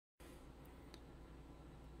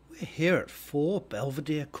We're here at 4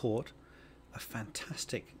 Belvedere Court, a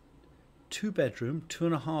fantastic 2-bedroom,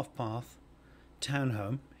 2.5 bath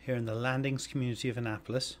townhome here in the Landings community of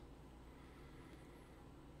Annapolis.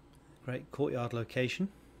 Great courtyard location.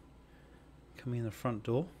 Coming in the front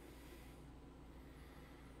door.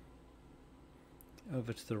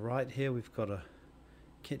 Over to the right here we've got a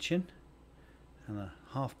kitchen and a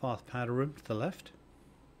half bath powder room to the left.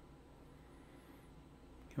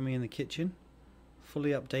 Coming in the kitchen,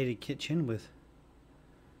 fully updated kitchen with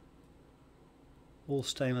all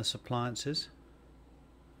stainless appliances.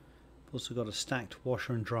 Also got a stacked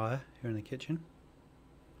washer and dryer here in the kitchen.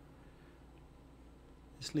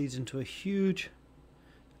 This leads into a huge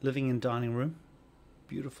living and dining room.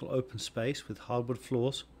 Beautiful open space with hardwood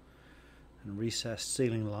floors and recessed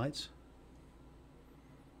ceiling lights.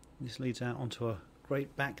 This leads out onto a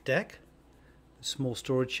great back deck, a small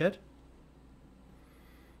storage shed.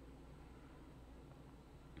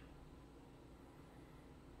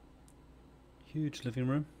 Huge living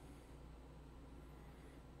room.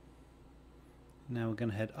 Now we're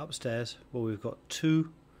going to head upstairs where we've got 2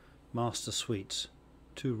 master suites,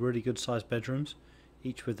 2 really good sized bedrooms,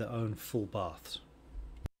 each with their own full baths.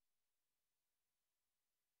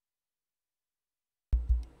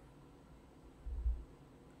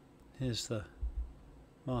 Here's the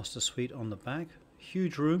master suite on the back.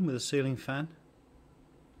 Huge room with a ceiling fan.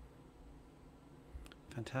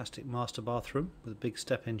 Fantastic master bathroom with a big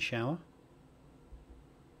step-in shower.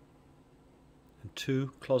 And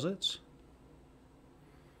 2 closets.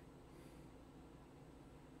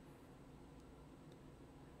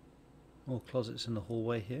 More closets in the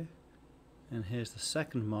hallway here. And here's the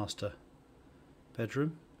second master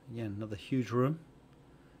bedroom. Again, another huge room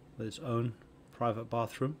with its own private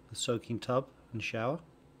bathroom with soaking tub and shower.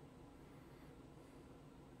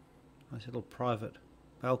 Nice little private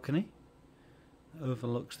balcony that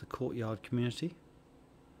overlooks the courtyard community.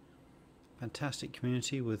 Fantastic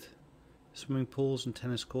community with swimming pools and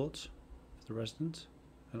tennis courts for the residents,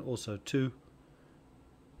 and also 2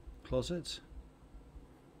 closets.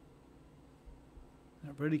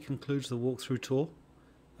 That really concludes the walkthrough tour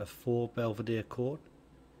of 4 Belvedere Court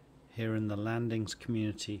here in the Landings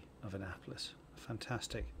community of Annapolis. A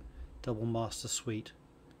fantastic double master suite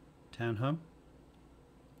townhome.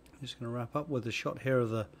 I'm just going to wrap up with a shot here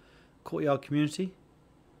of the courtyard community.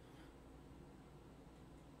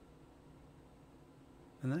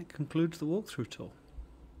 And that concludes the walkthrough tour.